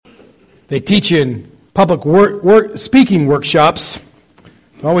They teach you in public speaking workshops.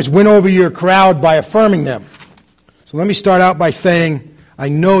 Always win over your crowd by affirming them. So let me start out by saying, I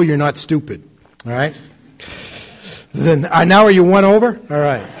know you're not stupid. All right? Then now are you won over? All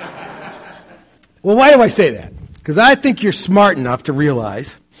right. Well, why do I say that? Because I think you're smart enough to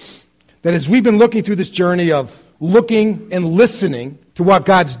realize that as we've been looking through this journey of looking and listening to what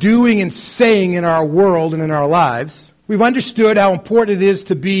God's doing and saying in our world and in our lives, we've understood how important it is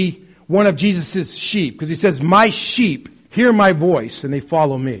to be one of Jesus' sheep. Because he says, my sheep hear my voice and they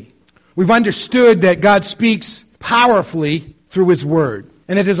follow me. We've understood that God speaks powerfully through his word.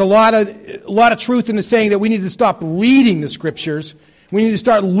 And that there's a lot of truth in the saying that we need to stop reading the scriptures. We need to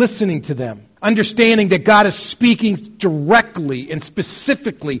start listening to them. Understanding that God is speaking directly and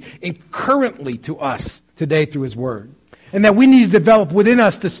specifically and currently to us today through his word. And that we need to develop within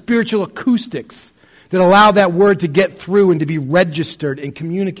us the spiritual acoustics that allow that word to get through and to be registered and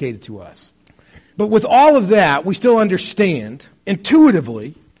communicated to us. But with all of that, we still understand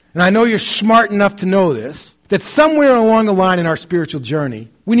intuitively, and I know you're smart enough to know this, that somewhere along the line in our spiritual journey,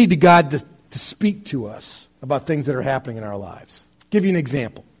 we need God to speak to us about things that are happening in our lives. I'll give you an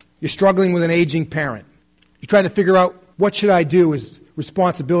example. You're struggling with an aging parent. You're trying to figure out, what should I do as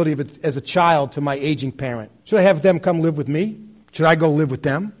responsibility as a child to my aging parent? Should I have them come live with me? Should I go live with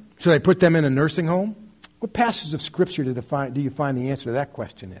them? Should I put them in a nursing home? What passages of Scripture do you find the answer to that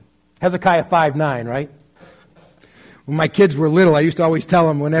question in? Hezekiah 5:9, right? When my kids were little, I used to always tell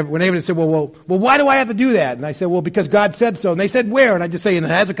them, whenever they said, well, why do I have to do that? And I said, well, because God said so. And they said, where? And I just say, in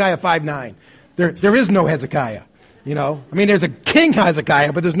Hezekiah 5:9. There is no Hezekiah, you know. I mean, there's a king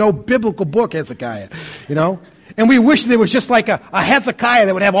Hezekiah, but there's no biblical book Hezekiah, you know. And we wish there was just like a Hezekiah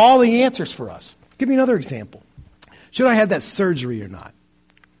that would have all the answers for us. Give me another example. Should I have that surgery or not?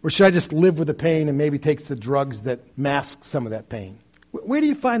 Or should I just live with the pain and maybe take the drugs that mask some of that pain? Where do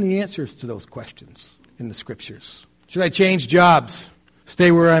you find the answers to those questions in the Scriptures? Should I change jobs?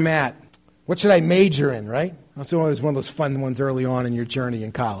 Stay where I'm at? What should I major in, right? That's always one of those fun ones early on in your journey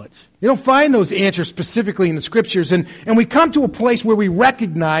in college. You don't find those answers specifically in the Scriptures. And we come to a place where we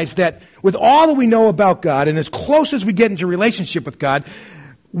recognize that with all that we know about God and as close as we get into relationship with God,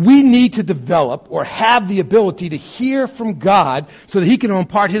 we need to develop or have the ability to hear from God so that he can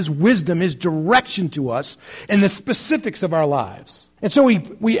impart his wisdom, his direction to us in the specifics of our lives. And so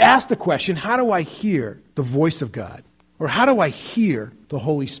we ask the question, how do I hear the voice of God? Or how do I hear the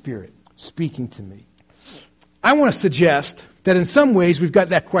Holy Spirit speaking to me? I want to suggest that in some ways we've got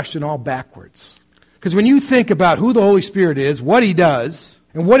that question all backwards. Because when you think about who the Holy Spirit is, what he does,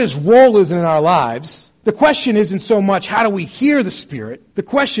 and what his role is in our lives, the question isn't so much how do we hear the Spirit. The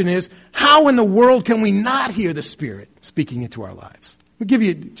question is, how in the world can we not hear the Spirit speaking into our lives? I'll give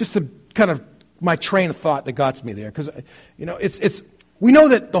you just a kind of my train of thought that got me there. Because, you know, we know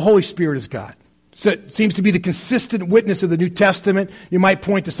that the Holy Spirit is God. So it seems to be the consistent witness of the New Testament. You might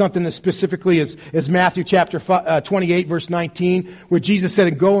point to something as specifically as Matthew chapter 28, verse 19, where Jesus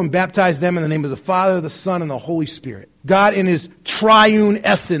said, go and baptize them in the name of the Father, the Son, and the Holy Spirit. God in his triune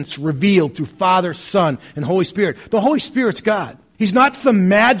essence revealed through Father, Son, and Holy Spirit. The Holy Spirit's God. He's not some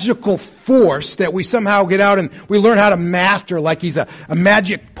magical force that we somehow get out and we learn how to master like he's a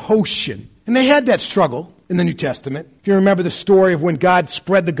magic potion. And they had that struggle in the New Testament. If you remember the story of when God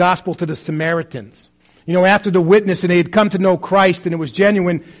spread the gospel to the Samaritans. You know, after the witness and they had come to know Christ and it was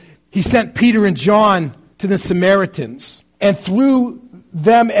genuine, he sent Peter and John to the Samaritans. And through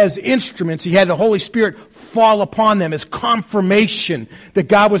them as instruments, he had the Holy Spirit fall upon them as confirmation that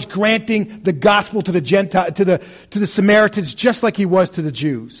God was granting the gospel to the Gentile, to the Samaritans just like he was to the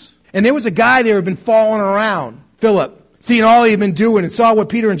Jews. And there was a guy there who had been following around, Philip, seeing all he had been doing and saw what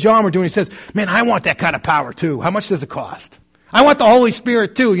Peter and John were doing. He says, man, I want that kind of power too. How much does it cost? I want the Holy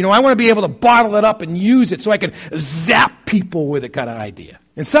Spirit too. You know, I want to be able to bottle it up and use it so I can zap people with it kind of idea.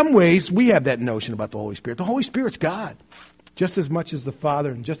 In some ways, we have that notion about the Holy Spirit. The Holy Spirit's God, just as much as the Father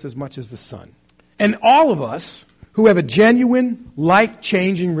and just as much as the Son. And all of us who have a genuine,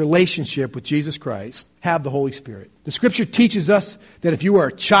 life-changing relationship with Jesus Christ have the Holy Spirit. The Scripture teaches us that if you are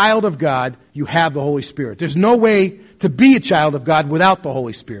a child of God, you have the Holy Spirit. There's no way to be a child of God without the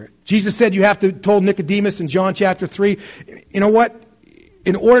Holy Spirit. Jesus said told Nicodemus in John chapter 3, you know what?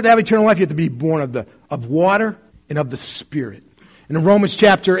 In order to have eternal life, you have to be born of water and of the Spirit. And in Romans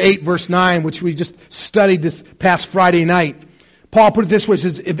chapter 8, verse 9, which we just studied this past Friday night, Paul put it this way, he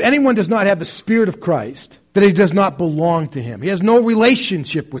says, if anyone does not have the Spirit of Christ, then he does not belong to him. He has no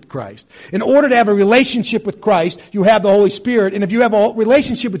relationship with Christ. In order to have a relationship with Christ, you have the Holy Spirit. And if you have a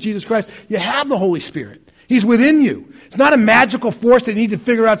relationship with Jesus Christ, you have the Holy Spirit. He's within you. It's not a magical force that you need to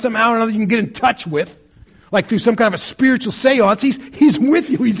figure out somehow or another you can get in touch with, like through some kind of a spiritual seance. He's with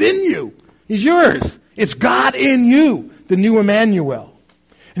you. He's in you. He's yours. It's God in you, the new Emmanuel.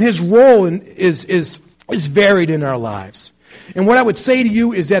 And his role is varied in our lives. And what I would say to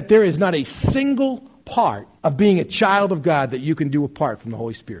you is that there is not a single part of being a child of God that you can do apart from the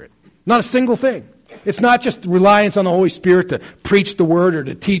Holy Spirit. Not a single thing. It's not just reliance on the Holy Spirit to preach the Word or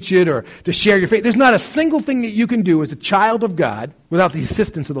to teach it or to share your faith. There's not a single thing that you can do as a child of God without the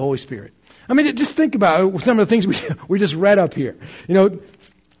assistance of the Holy Spirit. I mean, just think about some of the things we just read up here. You know,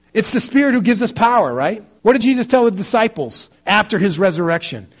 it's the Spirit who gives us power, right? What did Jesus tell the disciples after his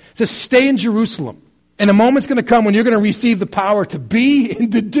resurrection? He says, stay in Jerusalem. And a moment's going to come when you're going to receive the power to be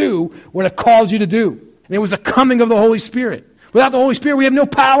and to do what it calls you to do. And it was a coming of the Holy Spirit. Without the Holy Spirit, we have no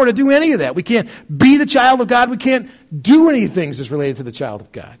power to do any of that. We can't be the child of God. We can't do any things that's related to the child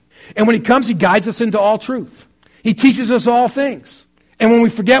of God. And when he comes, he guides us into all truth. He teaches us all things. And when we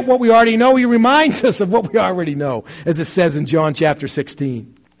forget what we already know, he reminds us of what we already know, as it says in John chapter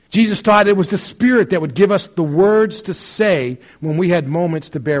 16. Jesus taught it was the Spirit that would give us the words to say when we had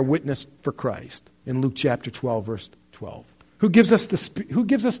moments to bear witness for Christ. In Luke chapter 12, verse 12. Who gives us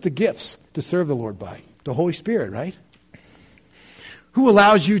the gifts to serve the Lord by? The Holy Spirit, right? Who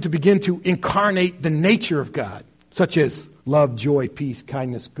allows you to begin to incarnate the nature of God, such as love, joy, peace,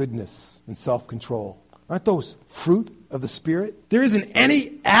 kindness, goodness, and self-control? Aren't those fruit of the Spirit? There isn't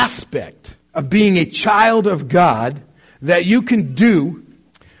any aspect of being a child of God that you can do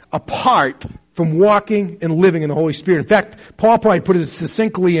apart from walking and living in the Holy Spirit. In fact, Paul probably put it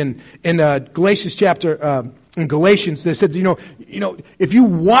succinctly in Galatians chapter. In Galatians, they said, you know, if you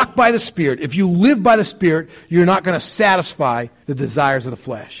walk by the Spirit, if you live by the Spirit, you're not going to satisfy the desires of the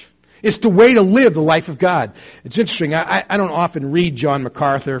flesh. It's the way to live the life of God. It's interesting. I don't often read John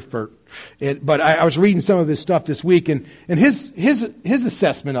MacArthur but I was reading some of his stuff this week, and his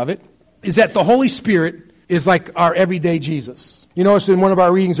assessment of it is that the Holy Spirit is like our everyday Jesus. You notice in one of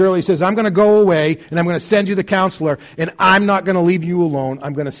our readings earlier, he says, I'm going to go away, and I'm going to send you the counselor, and I'm not going to leave you alone.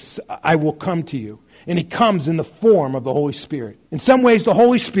 I will come to you. And he comes in the form of the Holy Spirit. In some ways, the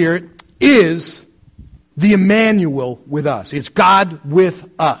Holy Spirit is the Emmanuel with us. It's God with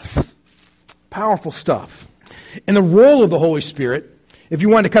us. Powerful stuff. And the role of the Holy Spirit, if you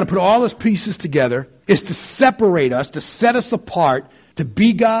want to kind of put all those pieces together, is to separate us, to set us apart, to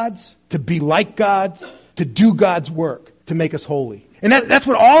be God's, to be like God's, to do God's work, to make us holy. And that's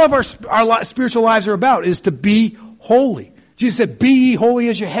what all of our spiritual lives are about, is to be holy. Jesus said, be ye holy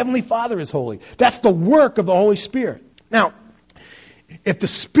as your heavenly Father is holy. That's the work of the Holy Spirit. Now, if the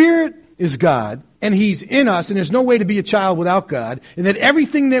Spirit is God, and He's in us, and there's no way to be a child without God, and that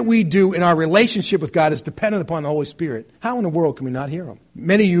everything that we do in our relationship with God is dependent upon the Holy Spirit, how in the world can we not hear Him?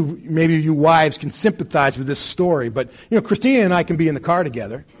 Many of you, maybe you wives, can sympathize with this story, but, Christina and I can be in the car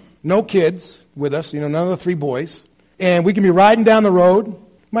together, no kids with us, none of the 3 boys, and we can be riding down the road,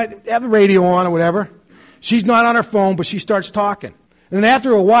 might have the radio on or whatever. She's not on her phone, but she starts talking. And then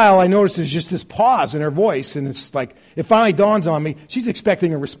after a while, I notice there's just this pause in her voice, and it's like, it finally dawns on me, she's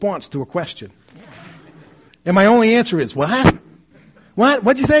expecting a response to a question. And my only answer is, what? What?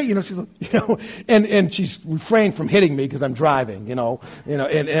 What'd you say? She's like, and she's refrained from hitting me because I'm driving,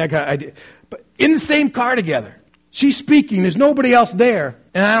 but in the same car together, she's speaking, there's nobody else there,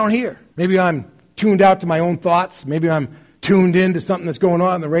 and I don't hear. Maybe I'm tuned out to my own thoughts. Maybe I'm tuned into something that's going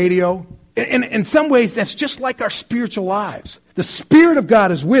on the radio. And in some ways, that's just like our spiritual lives. The Spirit of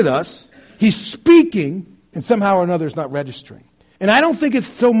God is with us. He's speaking, and somehow or another is not registering. And I don't think it's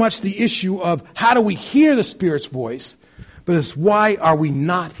so much the issue of how do we hear the Spirit's voice, but it's why are we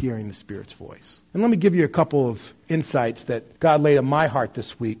not hearing the Spirit's voice. And let me give you a couple of insights that God laid on my heart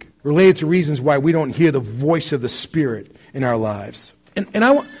this week, related to reasons why we don't hear the voice of the Spirit in our lives. And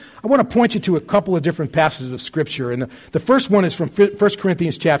I want to point you to a couple of different passages of Scripture. And the first one is from 1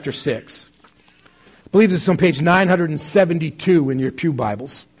 Corinthians chapter 6. I believe this is on page 972 in your pew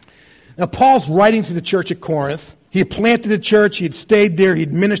Bibles. Now, Paul's writing to the church at Corinth. He had planted a church. He had stayed there. He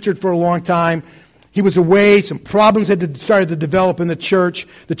had ministered for a long time. He was away. Some problems had started to develop in the church.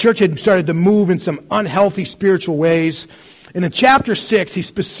 The church had started to move in some unhealthy spiritual ways. And in chapter 6, he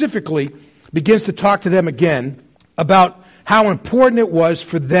specifically begins to talk to them again about how important it was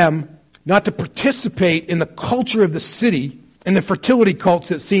for them not to participate in the culture of the city and the fertility cults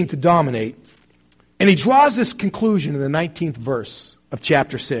that seemed to dominate. And he draws this conclusion in the 19th verse of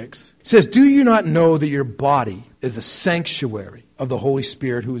chapter 6. He says, do you not know that your body is a sanctuary of the Holy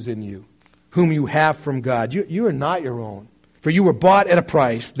Spirit who is in you, whom you have from God? You are not your own, for you were bought at a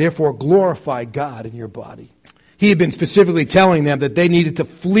price, therefore glorify God in your body. He had been specifically telling them that they needed to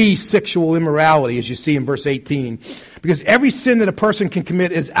flee sexual immorality, as you see in verse 18. Because every sin that a person can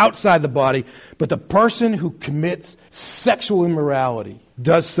commit is outside the body, but the person who commits sexual immorality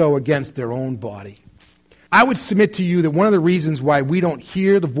does so against their own body. I would submit to you that one of the reasons why we don't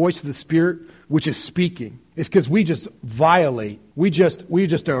hear the voice of the Spirit, which is speaking, is because we just violate, we just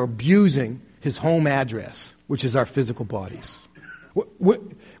are abusing His home address, which is our physical bodies.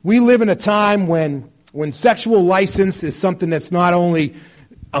 We live in a time when sexual license is something that's not only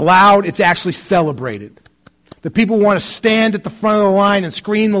allowed, it's actually celebrated. The people who want to stand at the front of the line and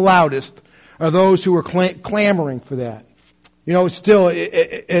scream the loudest are those who are clamoring for that. You know, still,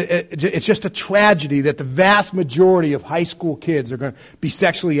 it's just a tragedy that the vast majority of high school kids are going to be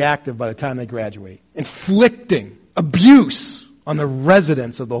sexually active by the time they graduate, inflicting abuse on the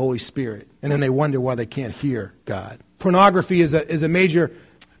residents of the Holy Spirit, and then they wonder why they can't hear God. Pornography is a major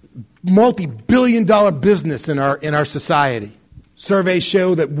multi-billion-dollar business in our society. Surveys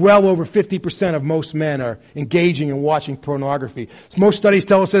show that well over 50% of most men are engaging in watching pornography. Most studies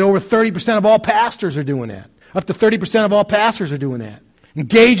tell us that over 30% of all pastors are doing that. Up to 30% of all pastors are doing that.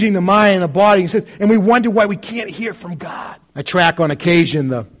 Engaging the mind and the body. And we wonder why we can't hear from God. I track on occasion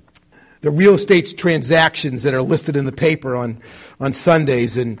the real estate transactions that are listed in the paper on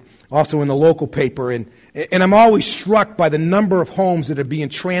Sundays and also in the local paper. And I'm always struck by the number of homes that are being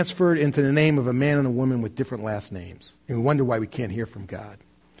transferred into the name of a man and a woman with different last names. And we wonder why we can't hear from God.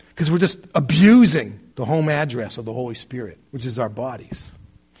 Because we're just abusing the home address of the Holy Spirit, which is our bodies.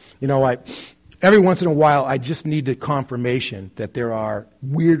 You know, every once in a while, I just need the confirmation that there are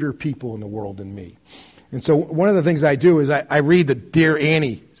weirder people in the world than me. And so one of the things I do is I read the Dear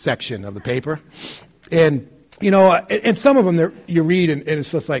Annie section of the paper. And, you know, and some of them you read and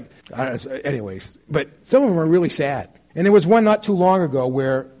it's just like, anyways. But some of them are really sad. And there was one not too long ago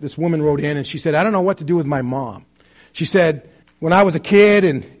where this woman wrote in and she said, I don't know what to do with my mom. She said, when I was a kid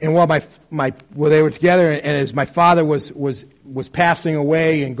and while while they were together and as my father was passing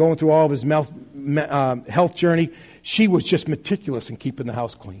away and going through all of his health journey, she was just meticulous in keeping the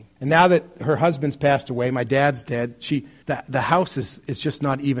house clean. And now that her husband's passed away, my dad's dead, the house is just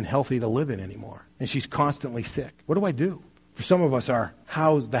not even healthy to live in anymore. And she's constantly sick. What do I do? For some of us,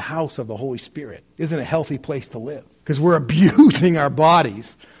 the house of the Holy Spirit isn't a healthy place to live. Because we're abusing our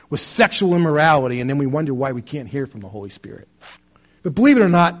bodies with sexual immorality, and then we wonder why we can't hear from the Holy Spirit. But believe it or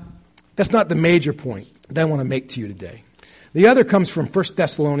not, that's not the major point that I want to make to you today. The other comes from 1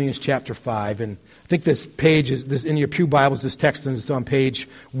 Thessalonians chapter 5, and I think this page is in your pew Bibles. This text is on page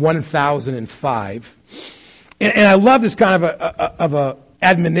 1005, and I love this kind of a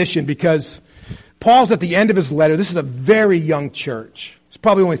admonition because Paul's at the end of his letter. This is a very young church. It's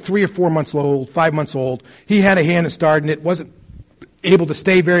probably only 3 or 4 months old, 5 months old. He had a hand in starting it. Wasn't able to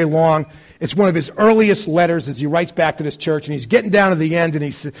stay very long. It's one of his earliest letters as he writes back to this church, and he's getting down to the end, and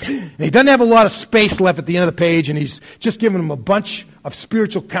he doesn't have a lot of space left at the end of the page, and he's just giving them a bunch of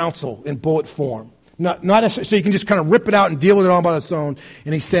spiritual counsel in bullet form. Not so you can just kind of rip it out and deal with it all by its own.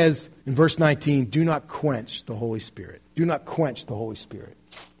 And he says in verse 19, do not quench the Holy Spirit. Do not quench the Holy Spirit.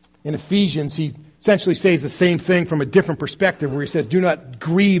 In Ephesians, he essentially says the same thing from a different perspective where he says, do not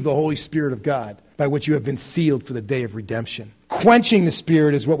grieve the Holy Spirit of God by which you have been sealed for the day of redemption. Quenching the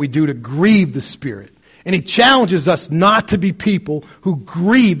Spirit is what we do to grieve the Spirit. And he challenges us not to be people who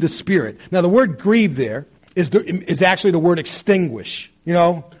grieve the Spirit. Now the word grieve there is actually the word extinguish. You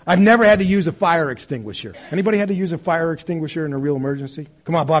know, I've never had to use a fire extinguisher. Anybody had to use a fire extinguisher in a real emergency?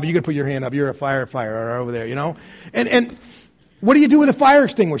 Come on, Bob, you got to put your hand up. You're a firefighter over there, you know. And what do you do with a fire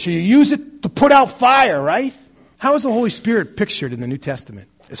extinguisher? You use it to put out fire, right? How is the Holy Spirit pictured in the New Testament?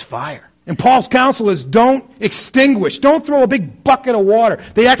 As fire. And Paul's counsel is don't extinguish. Don't throw a big bucket of water.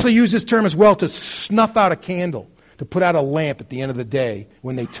 They actually use this term as well to snuff out a candle, to put out a lamp at the end of the day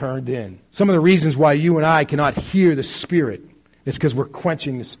when they turned in. Some of the reasons why you and I cannot hear the Spirit is because we're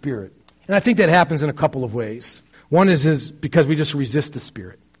quenching the Spirit. And I think that happens in a couple of ways. One is because we just resist the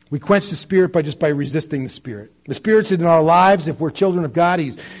Spirit. We quench the Spirit by resisting the Spirit. The Spirit's in our lives. If we're children of God,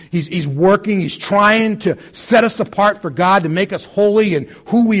 He's working. He's trying to set us apart for God, to make us holy and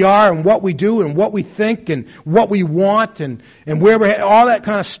who we are and what we do and what we think and what we want and where we're headed, all that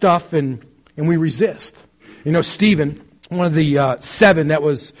kind of stuff, and we resist. You know, Stephen, one of the 7 that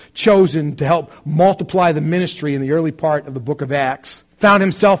was chosen to help multiply the ministry in the early part of the book of Acts, found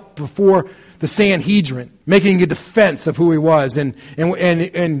himself before the Sanhedrin, making a defense of who he was. And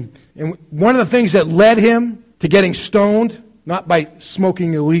one of the things that led him to getting stoned not by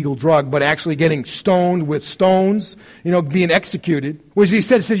smoking illegal drug, but actually getting stoned with stones, being executed, was he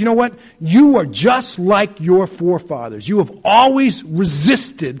says, you know what? You are just like your forefathers. You have always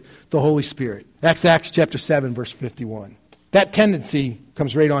resisted the Holy Spirit. That's Acts chapter 7, verse 51. That tendency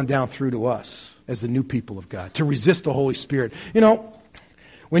comes right on down through to us as the new people of God, to resist the Holy Spirit.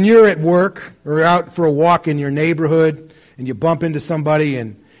 When you're at work or out for a walk in your neighborhood and you bump into somebody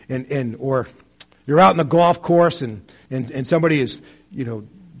or you're out in the golf course and somebody is,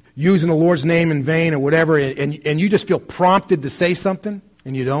 using the Lord's name in vain or whatever, and you just feel prompted to say something,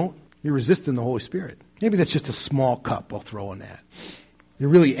 and you don't, you're resisting the Holy Spirit. Maybe that's just a small cup I'll throw in that. You're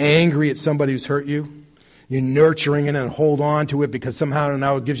really angry at somebody who's hurt you. You're nurturing it and hold on to it because somehow or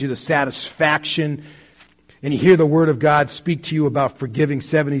now it gives you the satisfaction. And you hear the Word of God speak to you about forgiving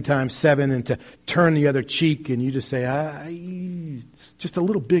 70 times 7 and to turn the other cheek, and you just say, just a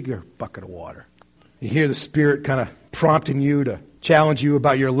little bigger bucket of water. You hear the Spirit kind of prompting you to challenge you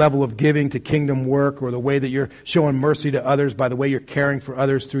about your level of giving to kingdom work, or the way that you're showing mercy to others by the way you're caring for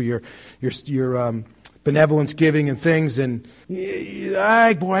others through your benevolence giving and things. And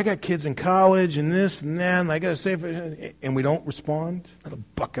I got kids in college and this and that, and I got to say, and we don't respond. Another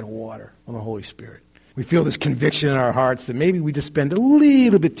bucket of water on the Holy Spirit. We feel this conviction in our hearts that maybe we just spend a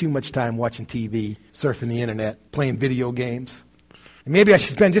little bit too much time watching TV, surfing the internet, playing video games. And maybe I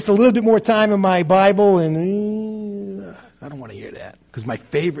should spend just a little bit more time in my Bible, and I don't want to hear that because my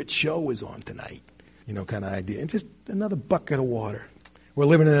favorite show is on tonight, kind of idea. And just another bucket of water. We're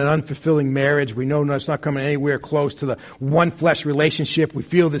living in an unfulfilling marriage. We know it's not coming anywhere close to the one flesh relationship. We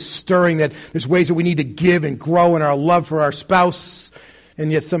feel this stirring that there's ways that we need to give and grow in our love for our spouse,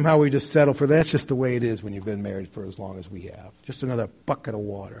 and yet somehow we just settle for that's just the way it is when you've been married for as long as we have. Just another bucket of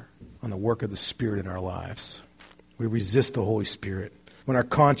water on the work of the Spirit in our lives. We resist the Holy Spirit. When our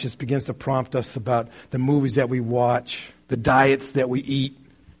conscience begins to prompt us about the movies that we watch, the diets that we eat,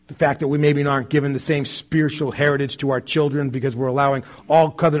 the fact that we maybe aren't given the same spiritual heritage to our children because we're allowing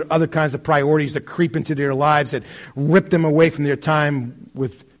all other kinds of priorities that creep into their lives that rip them away from their time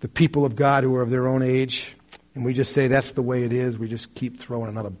with the people of God who are of their own age. And we just say that's the way it is. We just keep throwing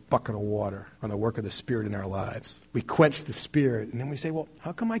another bucket of water on the work of the Spirit in our lives. We quench the Spirit, and then we say, well,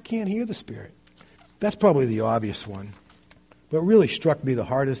 how come I can't hear the Spirit? That's probably the obvious one. What really struck me the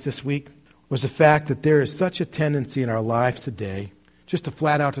hardest this week was the fact that there is such a tendency in our lives today just to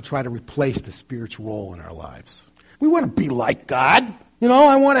flat out to try to replace the Spirit's role in our lives. We want to be like God.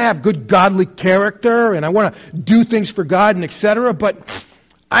 I want to have good godly character, and I want to do things for God, and etc., but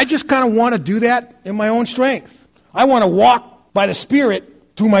I just kind of want to do that in my own strength. I want to walk by the Spirit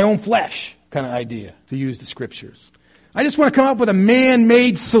through my own flesh kind of idea, to use the Scriptures. I just want to come up with a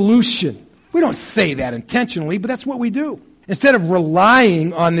man-made solution. We don't say that intentionally, but that's what we do. Instead of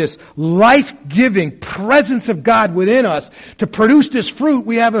relying on this life-giving presence of God within us to produce this fruit,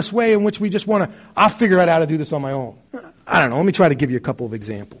 we have this way in which we just want to, I'll figure out how to do this on my own. I don't know. Let me try to give you a couple of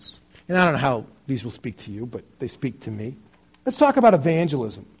examples. And I don't know how these will speak to you, but they speak to me. Let's talk about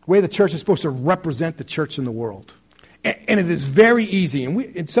evangelism, the way the church is supposed to represent the church in the world. And it is very easy,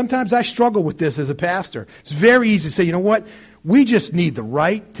 and sometimes I struggle with this as a pastor. It's very easy to say, you know what? We just need the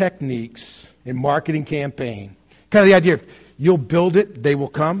right techniques in marketing campaign. Kind of the idea of you'll build it, they will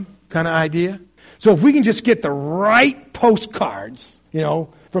come kind of idea. So if we can just get the right postcards,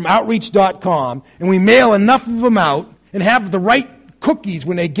 from outreach.com, and we mail enough of them out and have the right cookies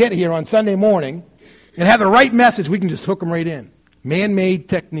when they get here on Sunday morning and have the right message, we can just hook them right in. Man-made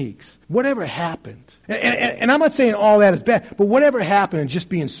techniques. Whatever happened. And I'm not saying all that is bad, but whatever happened in just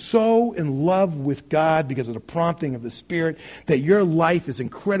being so in love with God because of the prompting of the Spirit that your life is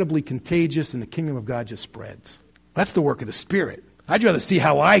incredibly contagious and the kingdom of God just spreads. That's the work of the Spirit. I'd rather see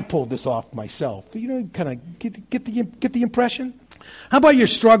how I pulled this off myself. Kind of get the impression? How about you're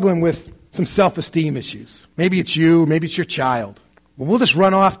struggling with some self-esteem issues? Maybe it's you, maybe it's your child. Well, we'll just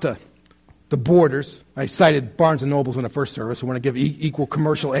run off to the Borders. I cited Barnes & Nobles in the first service. I want to give equal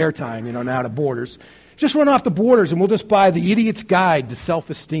commercial airtime, now to Borders. Just run off the Borders and we'll just buy The Idiot's Guide to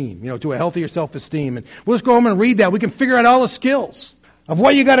Self-Esteem, to a healthier self-esteem. And we'll just go home and read that. We can figure out all the skills of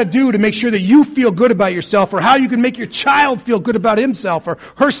what you got to do to make sure that you feel good about yourself, or how you can make your child feel good about himself or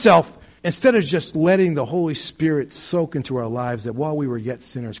herself, instead of just letting the Holy Spirit soak into our lives that while we were yet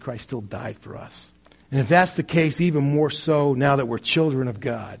sinners, Christ still died for us. And if that's the case, even more so now that we're children of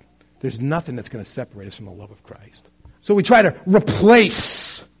God, there's nothing that's going to separate us from the love of Christ. So we try to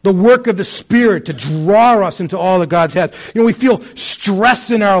replace the work of the Spirit to draw us into all that God has. We feel stress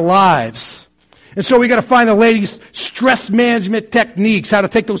in our lives. And so we got to find the latest stress management techniques, how to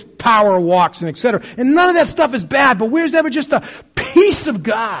take those power walks and etc. And none of that stuff is bad, but where's ever just a peace of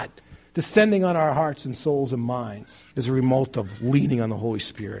God descending on our hearts and souls and minds is a result of leaning on the Holy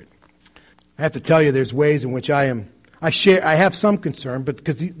Spirit. I have to tell you, there's ways in which I have some concern, but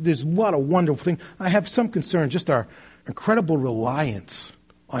because there's a lot of wonderful things, I have some concern, just our incredible reliance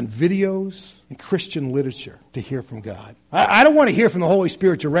on videos and Christian literature to hear from God. I don't want to hear from the Holy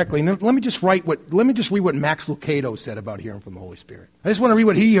Spirit directly. Let me just read what Max Lucado said about hearing from the Holy Spirit. I just want to read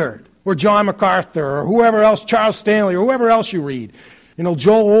what he heard, or John MacArthur, or whoever else, Charles Stanley, or whoever else you read.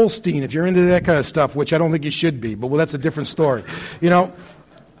 Joel Osteen, if you're into that kind of stuff, which I don't think you should be, but that's a different story. There's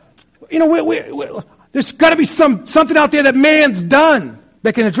got to be something out there that man's done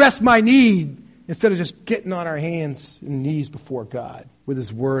that can address my need, instead of just getting on our hands and knees before God with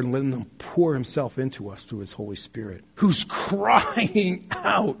His Word and letting Him pour Himself into us through His Holy Spirit, who's crying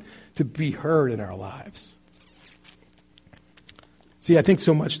out to be heard in our lives. See, I think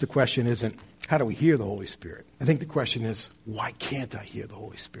so much the question isn't, how do we hear the Holy Spirit? I think the question is, why can't I hear the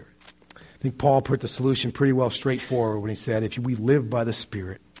Holy Spirit? I think Paul put the solution pretty well straightforward when he said, if we live by the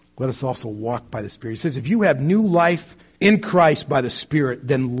Spirit, let us also walk by the Spirit. He says, if you have new life in Christ by the Spirit,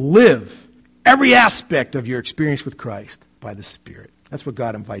 then live every aspect of your experience with Christ by the Spirit. That's what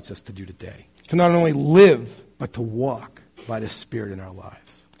God invites us to do today. To not only live, but to walk by the Spirit in our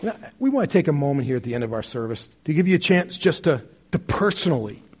lives. Now, we want to take a moment here at the end of our service to give you a chance just to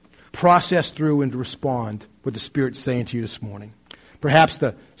personally process through and to respond what the Spirit's saying to you this morning. Perhaps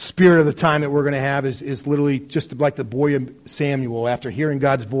the spirit of the time that we're going to have is literally just like the boy of Samuel, after hearing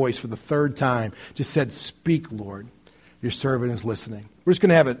God's voice for the third time, just said, "Speak, Lord. Your servant is listening." We're just going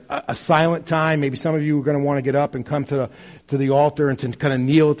to have a silent time. Maybe some of you are going to want to get up and come to the altar and to kind of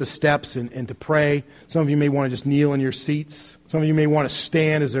kneel at the steps and to pray. Some of you may want to just kneel in your seats. Some of you may want to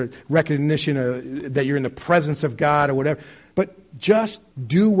stand as a recognition that you're in the presence of God or whatever. But just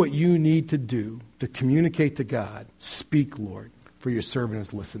do what you need to do to communicate to God. Speak, Lord, for your servant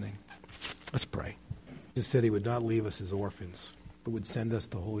is listening. Let's pray. Jesus said He would not leave us as orphans, but would send us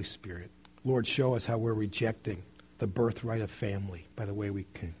the Holy Spirit. Lord, show us how we're rejecting the birthright of family by the way we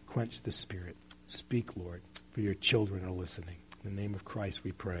can quench the Spirit. Speak, Lord, for your children are listening. In the name of Christ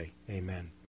we pray. Amen.